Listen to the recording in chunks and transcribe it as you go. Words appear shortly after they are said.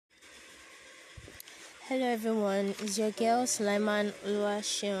Hello everyone, it's your girl Sulaiman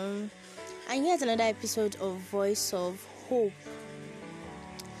Oluwaseun, and here's another episode of Voice of Hope.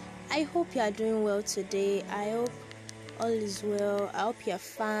 I hope you are doing well today. I hope all is well. I hope you are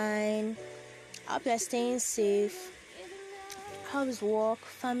fine. I hope you are staying safe. How is work,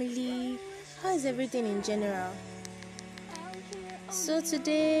 family? How is everything in general? So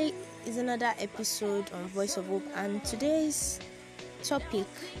today is another episode on Voice of Hope, and today's topic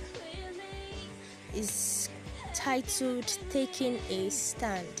is titled Taking a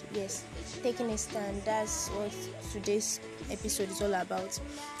Stand. Yes, taking a stand. That's what today's episode is all about.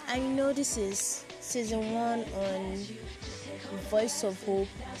 And you know, this is season 1 on Voice of Hope,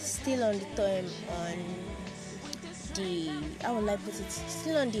 still on the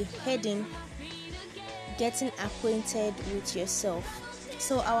still on the heading Getting Acquainted with Yourself.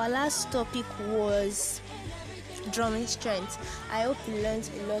 So our last topic was drumming strength. I hope you learned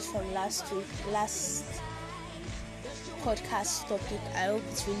a lot from last podcast topic. I hope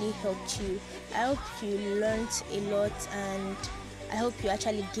it really helped you. I hope you learned a lot, and I hope you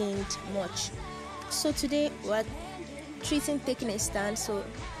actually gained much. So today we're treating taking a stand, so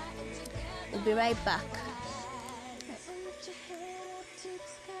we'll be right back.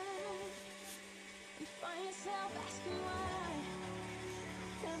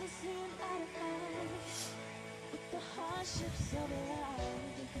 Hardships of life,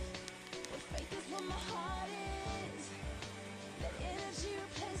 but faith is where my heart is. Let energy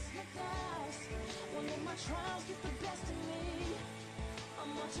replace my doubts. Won't let my trials get the best of me. I'm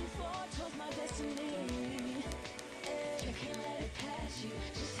marching forward towards my destiny. You can't let it pass you.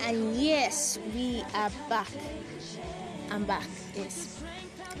 And yes, we are back. I'm back. Yes.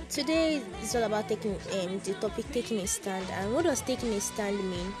 Today is all about taking the topic taking a stand. And what does taking a stand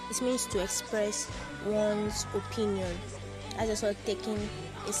mean? It means to express one's opinion. As I saw, taking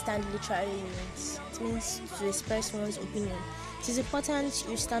a stand literally means. It means to express one's opinion. It is important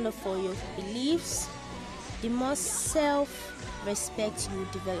you stand up for your beliefs. The more self-respect you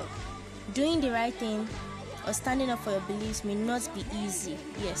develop. Doing the right thing or standing up for your beliefs may not be easy,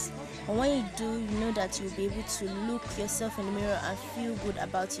 yes. But when you do, you know that you'll be able to look yourself in the mirror and feel good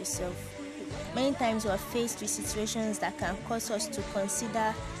about yourself. Many times we are faced with situations that can cause us to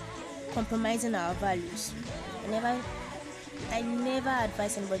consider compromising our values. I never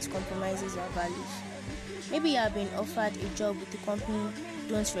advise anybody to compromise their values. Maybe you have been offered a job with a company you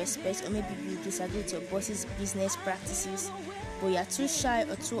don't respect, or maybe you disagree with your boss's business practices, but you are too shy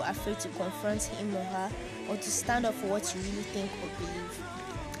or too afraid to confront him or her, or to stand up for what you really think or believe.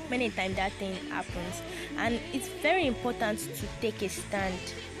 Many times that thing happens, and it's very important to take a stand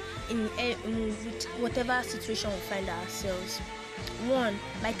in with whatever situation we find ourselves. One,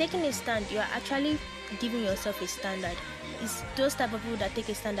 by taking a stand, you are actually giving yourself a standard. It's those type of people that take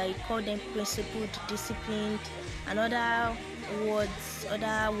a stand that you call them principled, disciplined, and other words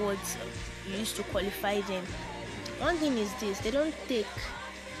you use to qualify them. One thing is this: they don't take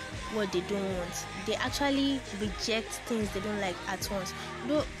what they don't want. They actually reject things they don't like at once.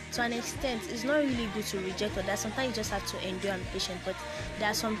 Though to an extent, it's not really good to reject or that. Sometimes you just have to endure and be patient. But there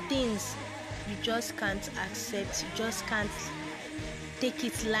are some things you just can't accept. You just can't take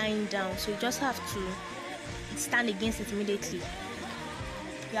it lying down. So you just have to stand against it immediately.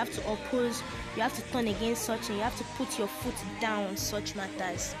 You have to oppose. You have to turn against such, and you have to put your foot down on such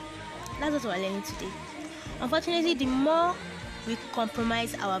matters. That's what we're learning today. Unfortunately, the more we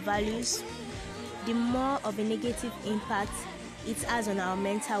compromise our values, the more of a negative impact it has on our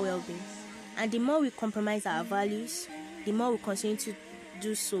mental well-being. And the more we compromise our values, the more we continue to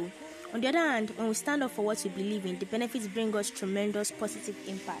do so. On the other hand, when we stand up for what we believe in, the benefits bring us tremendous positive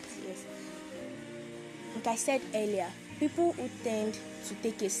impact. Yes. Like I said earlier, people who tend to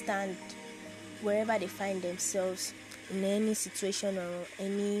take a stand wherever they find themselves in any situation or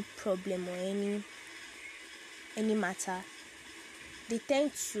any problem or any matter, they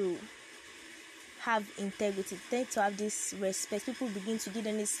tend to have integrity, they tend to have this respect. People begin to give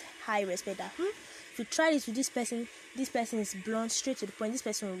them this high respect that if you try this with this person is blunt, straight to the point, this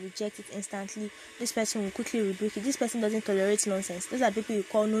person will reject it instantly, this person will quickly rebuke it, this person doesn't tolerate nonsense. Those are people you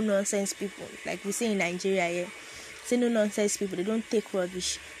call no nonsense people, like we say in Nigeria here. Say no nonsense people, they don't take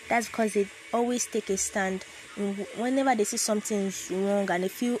rubbish. That's because they always take a stand whenever they see something wrong and they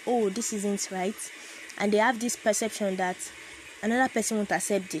feel, oh, this isn't right, and they have this perception that another person won't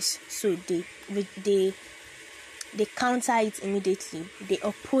accept this, so they counter it immediately. They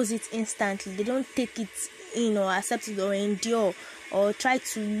oppose it instantly. They don't take it in or accept it or endure or try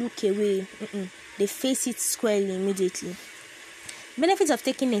to look away. They face it squarely immediately. Benefits of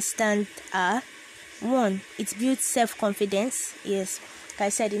taking a stand are: 1, it builds self-confidence. Yes, like I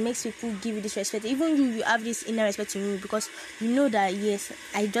said, it makes people give you this respect. Even you have this inner respect in you, because you know that yes,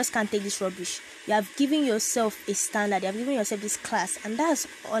 I just can't take this rubbish. You have given yourself a standard, you have given yourself this class, and that's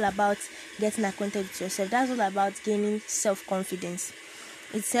all about getting acquainted with yourself. That's all about gaining self-confidence.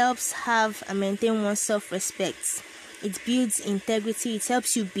 It helps have and maintain one's self-respect. It builds integrity. It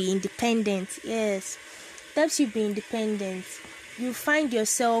helps you be independent. Yes, it helps you be independent. You find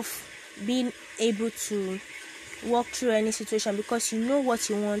yourself being able to walk through any situation because you know what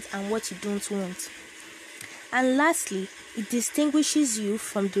you want and what you don't want. And lastly, it distinguishes you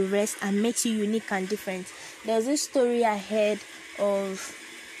from the rest and makes you unique and different. There's this story I heard of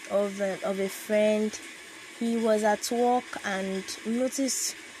a friend. He was at work and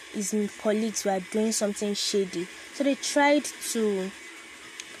noticed his colleagues were doing something shady, so they tried to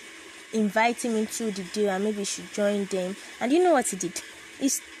invite him into the deal and maybe he should join them. And you know what he did? He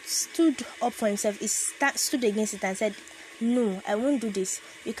stood up for himself. He stood against it and said, "No, I won't do this.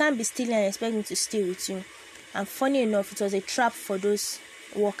 You can't be stealing and expect me to stay with you." And funny enough, it was a trap for those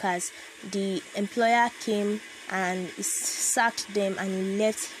workers. The employer came and he sacked them and he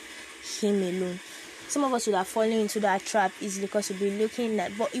left him alone. Some of us would have fallen into that trap easily because we'd be looking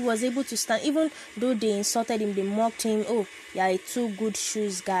at, but he was able to stand, even though they insulted him, they mocked him. "Oh, you are a too good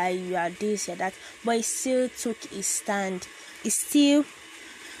shoes guy, you are this, you are that." But he still took his stand. He still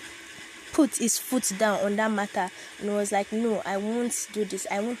put his foot down on that matter and was like, "No, I won't do this.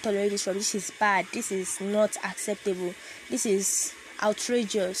 I won't tolerate this. This is bad. This is not acceptable. This is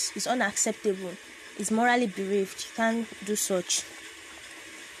outrageous. It's unacceptable. It's morally bereaved. You can't do such."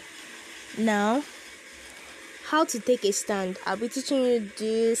 Now, how to take a stand. I'll be teaching you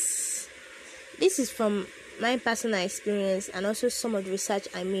this. This is from my personal experience and also some of the research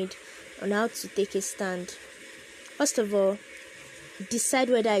I made on how to take a stand. First of all, decide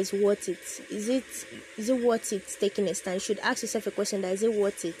whether it's worth it. Is it worth it taking a stand? You should ask yourself a question: that is it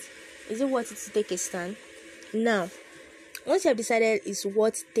worth it? Is it worth it to take a stand? Now, once you have decided it's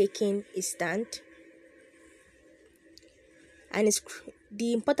worth taking a stand, and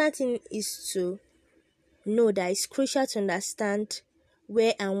the important thing is to know that it's crucial to understand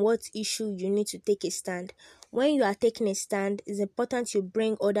where and what issue you need to take a stand. When you are taking a stand, it's important you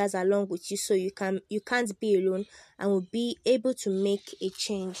bring others along with you so you can't be alone and will be able to make a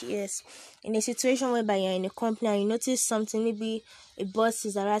change. Yes, in a situation whereby you're in a company and you notice something, maybe a boss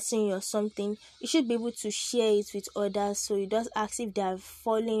is harassing you or something, you should be able to share it with others. So you just ask if they have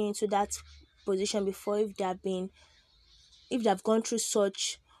fallen into that position before, if they have gone through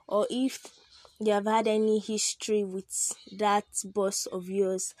such, or if they have had any history with that boss of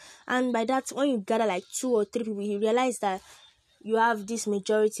yours. And by that, when you gather like 2 or 3 people, you realize that you have this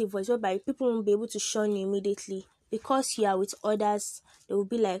majority voice whereby people won't be able to shun you immediately because you are with others. They will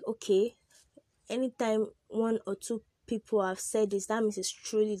be like, okay, anytime 1 or 2 people have said this, that means it's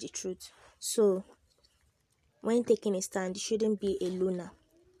truly the truth. So when taking a stand, you shouldn't be a loner.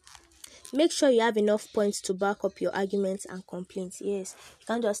 Make sure you have enough points to back up your arguments and complaints. Yes, you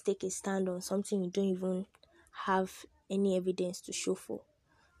can't just take a stand on something you don't even have any evidence to show for.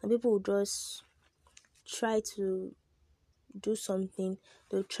 And people will just try to do something,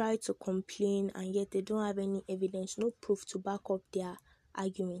 they'll try to complain, and yet they don't have any evidence, no proof to back up their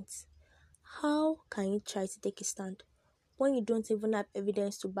arguments. How can you try to take a stand when you don't even have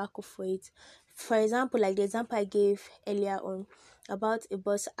evidence to back up for it? For example, like the example I gave earlier on about a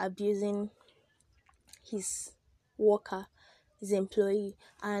boss abusing his worker, his employee,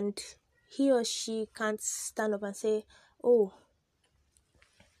 and he or she can't stand up and say, "Oh,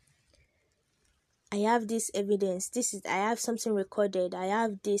 I have this evidence, I have something recorded, I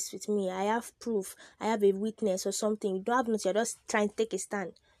have this with me, I have proof, I have a witness," or something. You don't have nothing, you're just trying to take a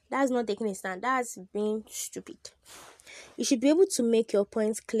stand. That's not taking a stand, that's being stupid. You should be able to make your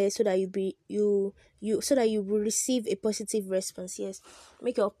points clear so that you will receive a positive response. Yes,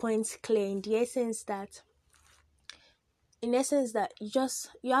 make your points clear in essence that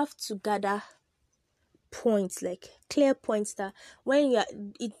you have to gather points, like clear points, that when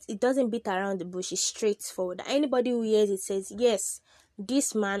it doesn't beat around the bush, it's straightforward. Anybody who hears it says, yes,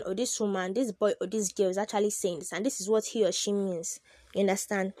 this man or this woman, this boy or this girl is actually saying this, and this is what he or she means. You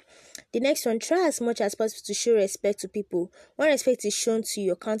understand? The next one, try as much as possible to show respect to people. When respect is shown to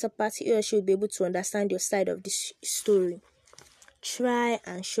your counterpart, he or she will be able to understand your side of this story. Try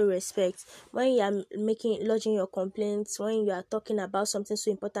and show respect when you are lodging your complaints, when you are talking about something so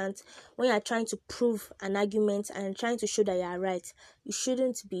important, when you are trying to prove an argument and trying to show that you are right. You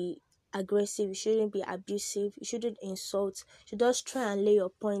shouldn't be aggressive, you shouldn't be abusive, you shouldn't insult. You should just try and lay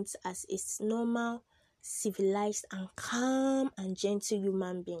your points as a normal, civilized and calm and gentle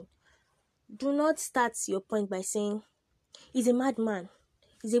human being. Do not start your point by saying, "He's a madman.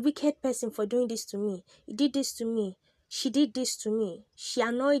 is a wicked person for doing this to me. He did this to me. She did this to me. She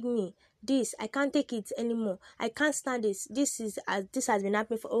annoyed me. This, I can't take it anymore. I can't stand this. This has been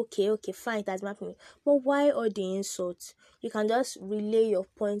happening for okay, fine, it has been happening. But why all the insults? You can just relay your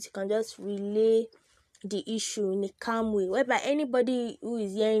points. You can just relay the issue in a calm way, whereby anybody who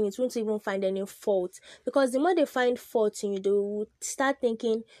is hearing it won't even find any fault, because the more they find fault in you, they will start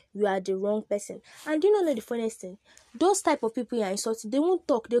thinking you are the wrong person. And do you not know the funniest thing? Those type of people you are insulting, they won't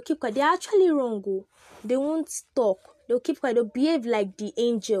talk, they'll keep quiet. They're actually wrong. They won't talk, they'll keep quiet, they'll behave like the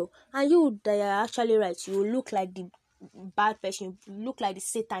angel, and you that are actually right, you will look like the bad person, you look like the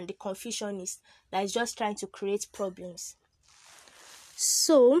Satan, the confusionist that is just trying to create problems.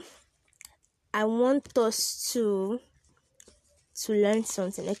 So I want us to learn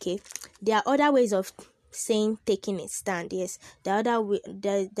something. Okay, there are other ways of saying taking a stand. Yes, there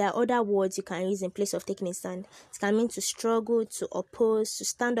are other words you can use in place of taking a stand. It can mean to struggle, to oppose, to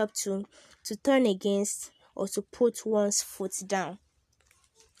stand up to turn against, or to put one's foot down.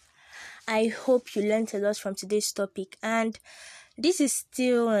 I hope you learned a lot from today's topic, and this is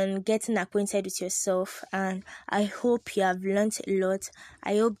still on getting acquainted with yourself, and I hope you have learned a lot.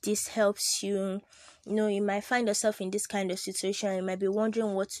 I hope this helps you. You might find yourself in this kind of situation. You might be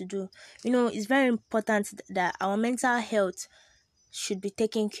wondering what to do. It's very important that our mental health should be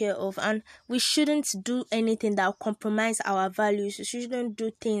taken care of, and we shouldn't do anything that will compromise our values. We shouldn't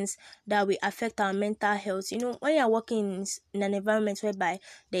do things that will affect our mental health. When you're working in an environment whereby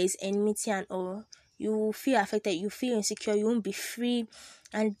there is enmity and all, you will feel affected, you feel insecure, you won't be free,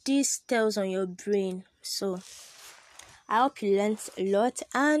 and this tells on your brain. So I hope you learned a lot,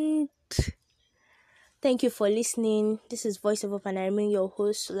 and thank you for listening. This is Voice of Hope, and I remain your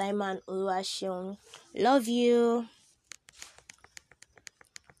host, Sulaiman Oluwaseun. Love you.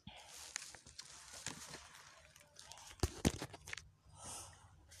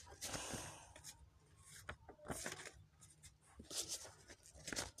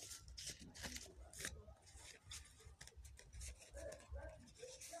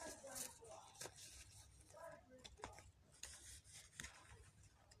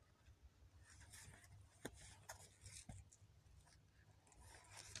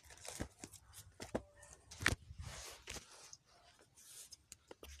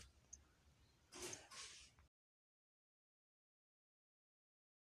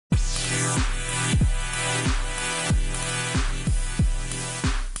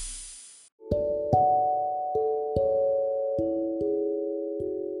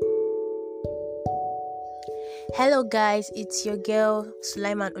 Hello guys, it's your girl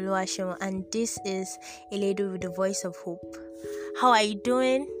Sulaiman Oluwaseun, and this is a lady with the voice of hope. How are you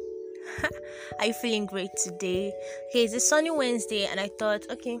doing? Are you feeling great today? Okay, it's a sunny Wednesday, and I thought,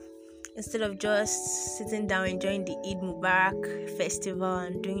 okay, instead of just sitting down enjoying the Eid Mubarak festival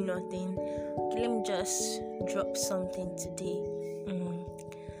and doing nothing, okay, let me just drop something today.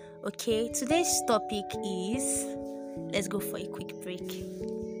 Okay, today's topic is, let's go for a quick break.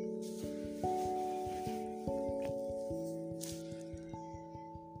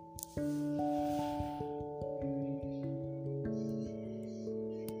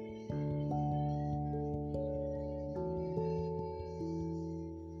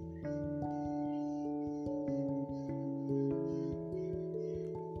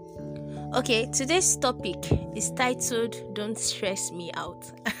 Okay, today's topic is titled "Don't Stress Me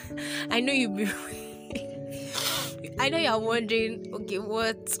Out." I know you'll be I know you're wondering, okay,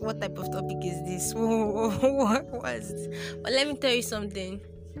 what type of topic is this? What was this? But let me tell you something.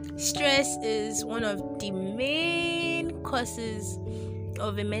 Stress is one of the main causes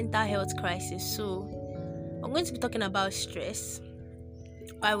of a mental health crisis. So I'm going to be talking about stress,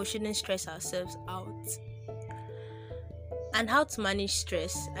 why we shouldn't stress ourselves out, and how to manage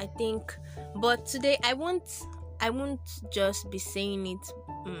stress, I think. But today I won't just be saying it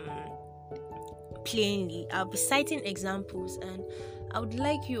plainly. I'll be citing examples, and I would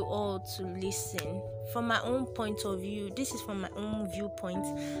like you all to listen from my own point of view. This is from my own viewpoint,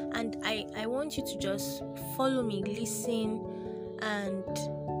 and I want you to just follow me, listen, and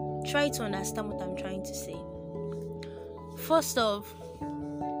try to understand what I'm trying to say. First off,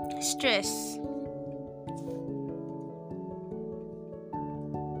 stress.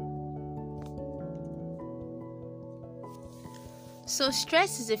 So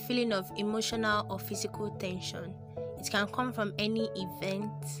stress is a feeling of emotional or physical tension. It can come from any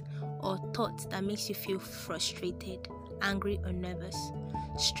event or thought that makes you feel frustrated, angry, or nervous.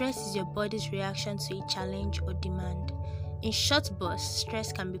 Stress is your body's reaction to a challenge or demand. In short bursts,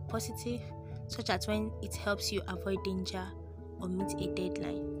 stress can be positive, such as when it helps you avoid danger or meet a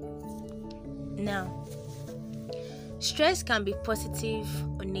deadline. Now, Stress can be positive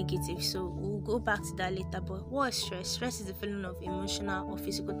or negative, so we'll go back to that later. But what is stress? Stress is the feeling of emotional or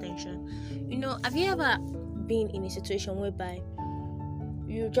physical tension. Have you ever been in a situation whereby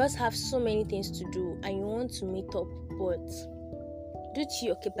you just have so many things to do and you want to meet up, but due to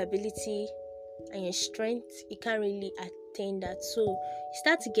your capability and your strength, you can't really attain that? So you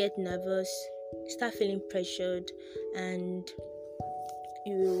start to get nervous, you start feeling pressured, and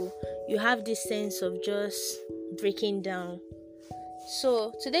you have this sense of just breaking down.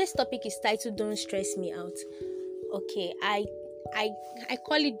 So today's topic is titled "Don't Stress Me Out." Okay, I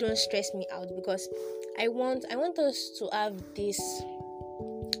call it "Don't Stress Me Out" because I want us to have this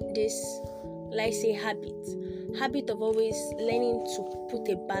let's say habit of always learning to put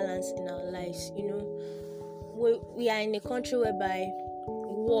a balance in our lives. We are in a country whereby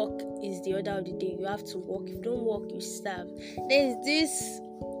work is the order of the day. You have to work. If you don't work, you starve. There's this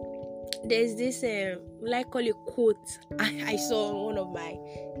call a quote I saw on one of my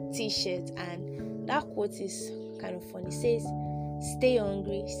t-shirts, and that quote is kind of funny. It says, "Stay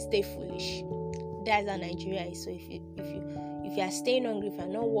hungry, stay foolish." That's how Nigeria is. So if you are staying hungry, if you are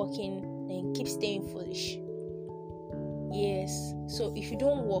not working, then keep staying foolish. Yes. So if you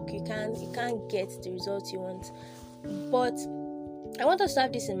don't work, you can't get the results you want. But I want us to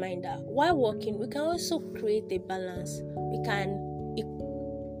have this in mind, that while working, we can also create a balance. We can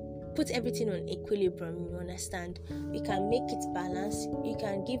put everything on equilibrium. You understand? We can make it balanced. You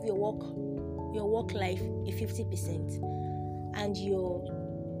can give your work life a 50%, and your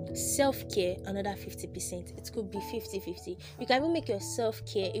self-care another 50%. It could be 50-50. You can even make your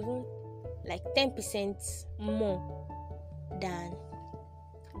self-care even like 10% more than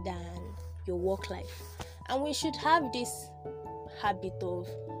your work life. And we should have this habit of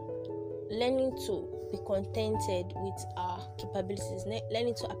learning to be contented with our capabilities,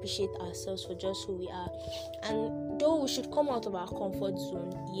 learning to appreciate ourselves for just who we are. And though we should come out of our comfort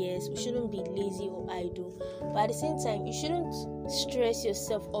zone, yes, we shouldn't be lazy or idle, but at the same time, you shouldn't stress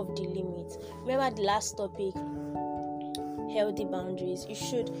yourself off the limit. Remember the last topic, healthy boundaries. You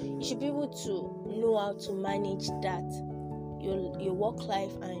should be able to know how to manage that, your work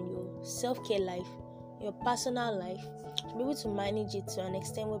life and your self-care life, your personal life, to be able to manage it to an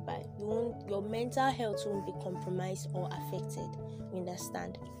extent whereby your mental health won't be compromised or affected. You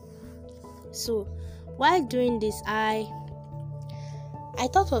understand? So while doing this, I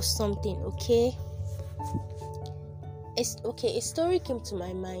thought of something. A story came to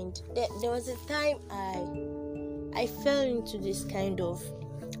my mind. There was a time I fell into this kind of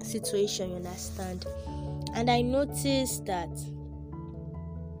situation, you understand, and I noticed that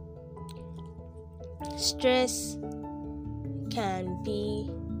stress can be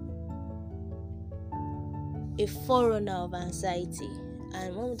a forerunner of anxiety.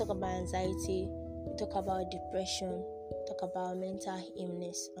 And when we talk about anxiety, we talk about depression, talk about mental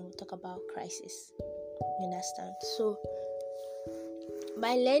illness, and we talk about crisis. You understand? So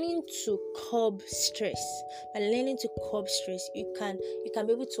by learning to curb stress, you can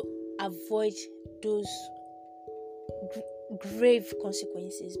be able to avoid those grave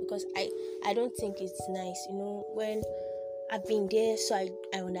consequences, because I don't think it's nice, when I've been there, so I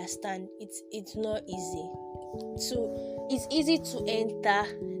understand it's not easy. So it's easy to enter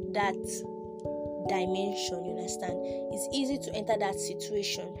that dimension, you understand? It's easy to enter that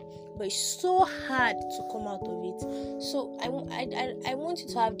situation, but it's so hard to come out of it. So I want you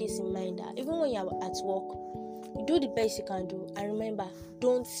to have this in mind, that even when you're at work, you do the best you can do, and remember,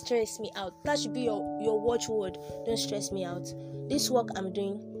 don't stress me out. That should be your watchword. Don't stress me out. This work I'm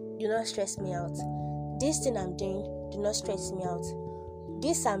doing, do not stress me out. This thing I'm doing, do not stress me out.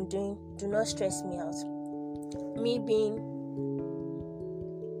 This I'm doing, do not stress me out. Me being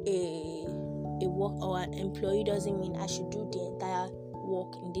a work or an employee doesn't mean I should do the entire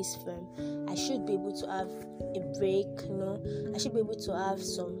work in this firm. I should be able to have a break, I should be able to have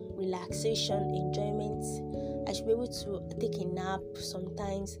some relaxation, enjoyment. I should be able to take a nap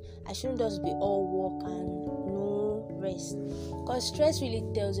sometimes. I shouldn't just be all work and no rest, because stress really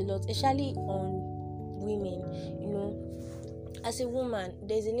tells a lot, especially on women. As a woman,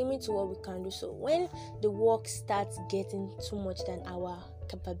 there's a limit to what we can do. So when the work starts getting too much than our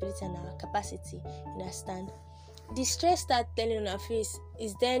capability and our capacity, you understand, the stress starts telling on our face.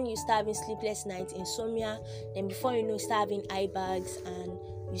 Is then you start having sleepless nights, insomnia. Then before you know, you start having eye bags, and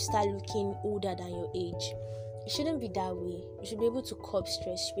you start looking older than your age. It shouldn't be that way. You should be able to curb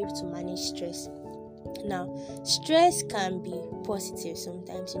stress. You should be able to manage stress. Now, stress can be positive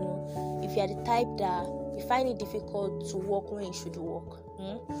sometimes. If you're the type that you find it difficult to walk when you should walk,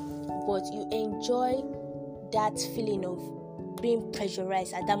 but you enjoy that feeling of being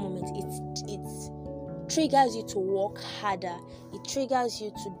pressurized at that moment, it's triggers you to work harder. It triggers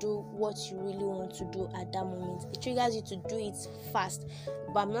you to do what you really want to do at that moment. It triggers you to do it fast.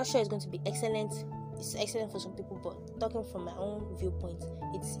 But I'm not sure it's going to be excellent. It's excellent for some people, but talking from my own viewpoint,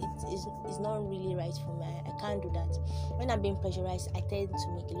 it's not really right for me. I can't do that. When I'm being pressurized, I tend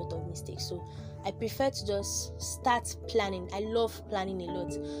to make a lot of mistakes. So I prefer to just start planning. I love planning a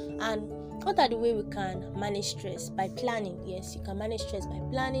lot. And what are the way we can manage stress? By planning. Yes, you can manage stress by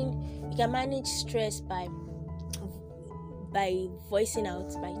planning. You can manage stress by voicing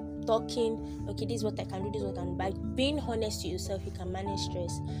out, by talking. Okay, this is what I can do, this is what I can do. By being honest to yourself, you can manage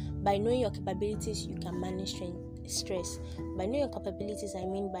stress. By knowing your capabilities, you can manage stress. By knowing your capabilities, I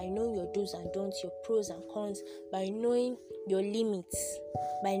mean by knowing your do's and don'ts, your pros and cons, by knowing your limits,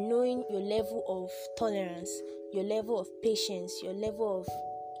 by knowing your level of tolerance, your level of patience, your level of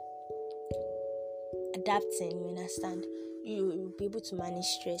adapting, you understand, you will be able to manage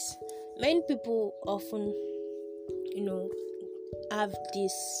stress. Many people often, have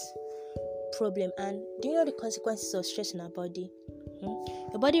this problem. And do you know the consequences of stress in our body?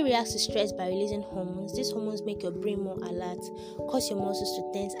 Your body reacts to stress by releasing hormones. These hormones make your brain more alert, cause your muscles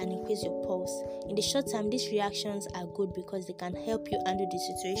to tense, and increase your pulse. In the short term, these reactions are good because they can help you handle the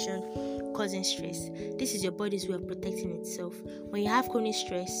situation causing stress. This is your body's way of protecting itself. When you have chronic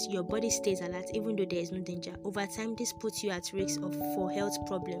stress, your body stays alert even though there is no danger. Over time, this puts you at risk for health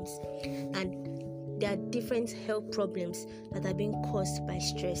problems. And there are different health problems that are being caused by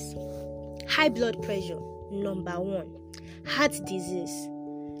stress. High blood pressure, number 1. Heart disease,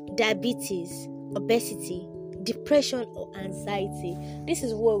 diabetes, obesity, depression or anxiety. This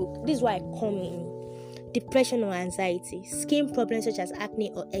is why I come in. Depression or anxiety, skin problems such as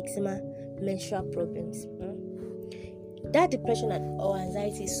acne or eczema, menstrual problems. That depression or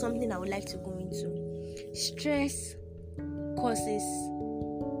anxiety is something I would like to go into. Stress causes,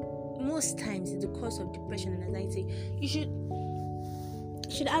 most times, the cause of depression and anxiety. You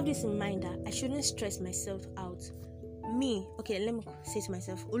should have this in mind that I shouldn't stress myself out. Let me say to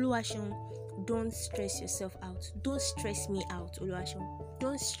myself, Oluwaseun, don't stress yourself out. Don't stress me out, Oluwaseun.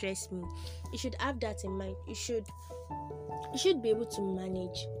 Don't stress me. You should have that in mind. You should be able to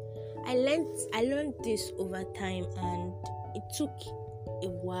manage. I learned this over time, and it took a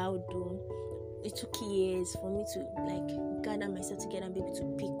while though. It took years for me to gather myself together and be able to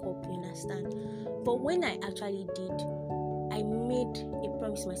pick up, you understand. But when I actually did, I made a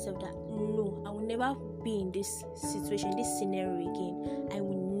promise to myself that no, I will never be in this situation, this scenario again. I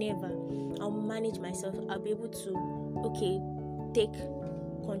will never. I'll manage myself. I'll be able to take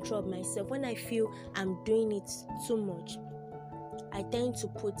control of myself. When I feel I'm doing it too much, I tend to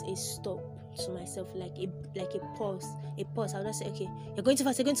put a stop to myself, like a pause. I'll just say, okay, you're going too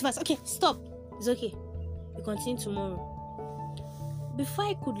fast. Okay, stop. It's okay. You continue tomorrow. Before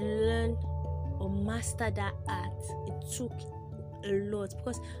I could learn or master that art, it took a lot,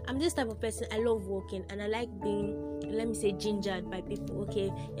 because I'm this type of person. I love working and I like being, let me say, gingered by people.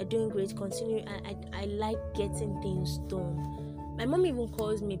 Okay, you're doing great, continue. I like getting things done. My mom even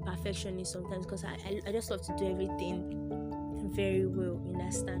calls me perfectionist sometimes because I just love to do everything very well, you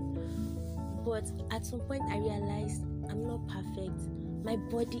understand. But at some point I realized I'm not perfect. My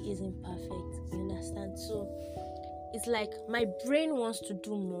body isn't perfect, you understand. So it's like my brain wants to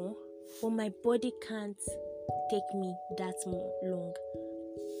do more, but my body can't take me that long.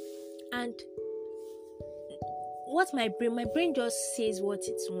 And what my brain just says what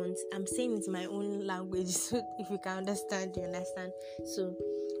it wants. I'm saying it in my own language, so if you can understand, you understand. So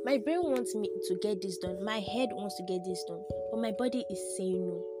my brain wants me to get this done, my head wants to get this done, but my body is saying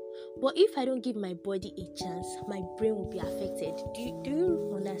no. But if I don't give my body a chance, my brain will be affected. Do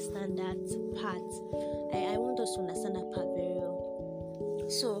you understand that part? I want us to understand that part very well.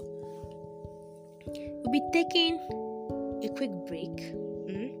 So we'll be taking a quick break.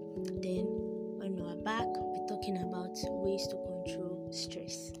 Then when we're back, we'll be talking about ways to control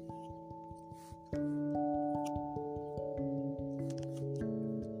stress.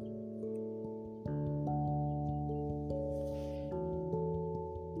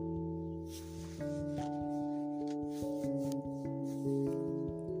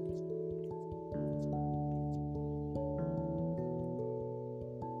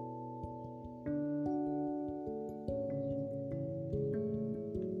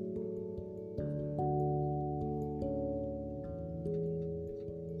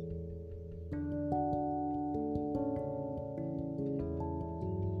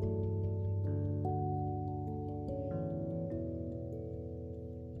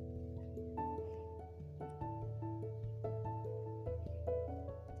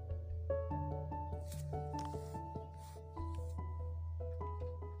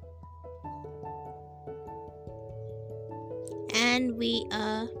 And we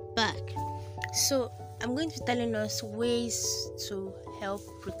are back. So I'm going to be telling us ways to help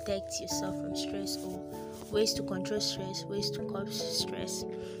protect yourself from stress, or ways to control stress, ways to curb stress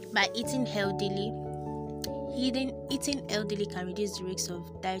by eating healthily. Eating healthily can reduce the risk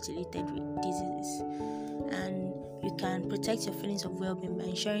of diet-related diseases, and you can protect your feelings of well-being by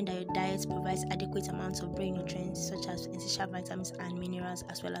ensuring that your diet provides adequate amounts of brain nutrients such as essential vitamins and minerals,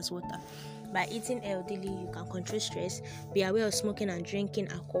 as well as water. By eating healthily, you can control stress. Be aware of smoking and drinking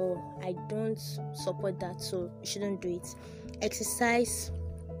alcohol. I don't support that, so you shouldn't do it. Exercise.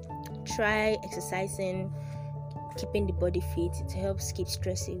 Try exercising, keeping the body fit. It helps keep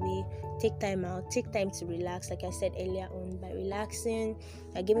stress away. Take time out, take time to relax. Like I said earlier on, by relaxing,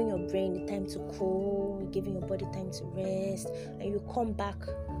 you're giving your brain the time to cool, you're giving your body time to rest, and you come back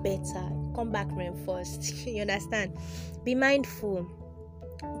better, come back reinforced. You understand? Be mindful,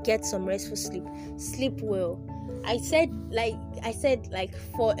 get some restful sleep well. I said like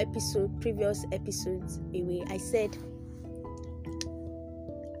previous episodes away, I said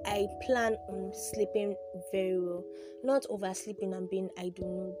I plan on sleeping very well, not oversleeping and being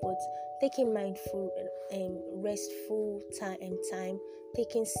idle, but taking mindful, restful time,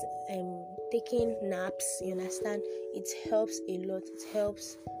 taking naps. You understand? It helps a lot. It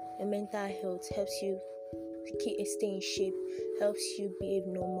helps your mental health, helps you stay in shape, helps you behave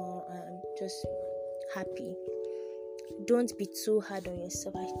normal and just happy. Don't be too hard on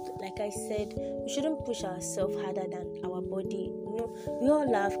yourself. Like I said, we shouldn't push ourselves harder than our body. We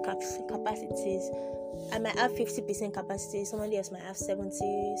all have capacities. I might have 50% capacity, somebody else might have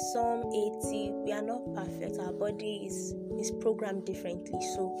 70, some 80. We are not perfect. Our body is programmed differently,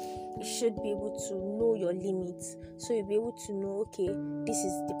 so you should be able to know your limits. So you'll be able to know, okay, this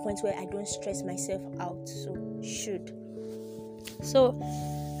is the point where I don't stress myself out. So you should. So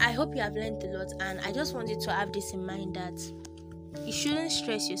I hope you have learned a lot, and I just want you to have this in mind that you shouldn't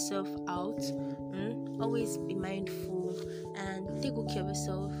stress yourself out. Always be mindful and take good care of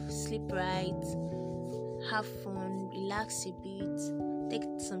yourself. Sleep right, have fun, relax a bit, take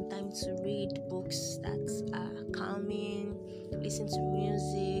some time to read books that are calming, listen to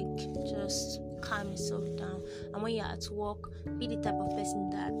music, just calm yourself down. And when you're at work, be the type of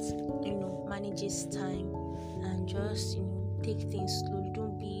person that manages time and just take things slowly.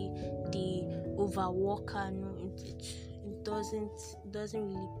 Don't be the overworker. No, it doesn't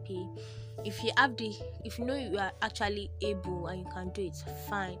really pay. If you know you are actually able and you can do it,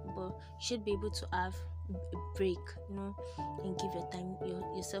 fine. But you should be able to have a break, and give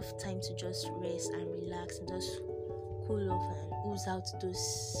yourself time to just rest and relax and just cool off and ooze out those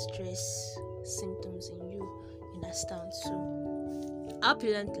stress symptoms in you. Understand? So I hope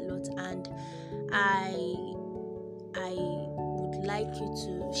you learned a lot, and I would like you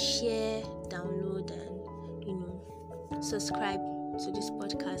to share, download, and subscribe to this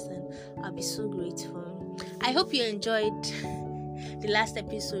podcast, and I'll be so grateful. I hope you enjoyed the last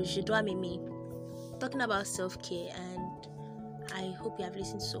episode, Mimi, talking about self-care, and I hope you have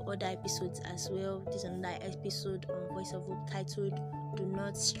listened to other episodes as well. This is another episode on Voice of Hope titled Do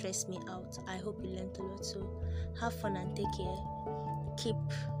Not Stress Me Out. I hope you learned a lot, so have fun and take care. Keep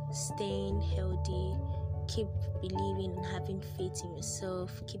staying healthy, keep believing and having faith in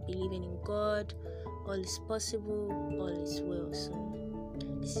yourself, keep believing in God. All is possible, all is well. So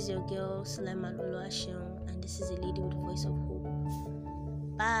this is your girl Suleiman Oluwaseun, and this is a lady with the voice of hope.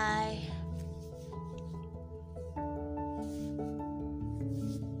 Bye.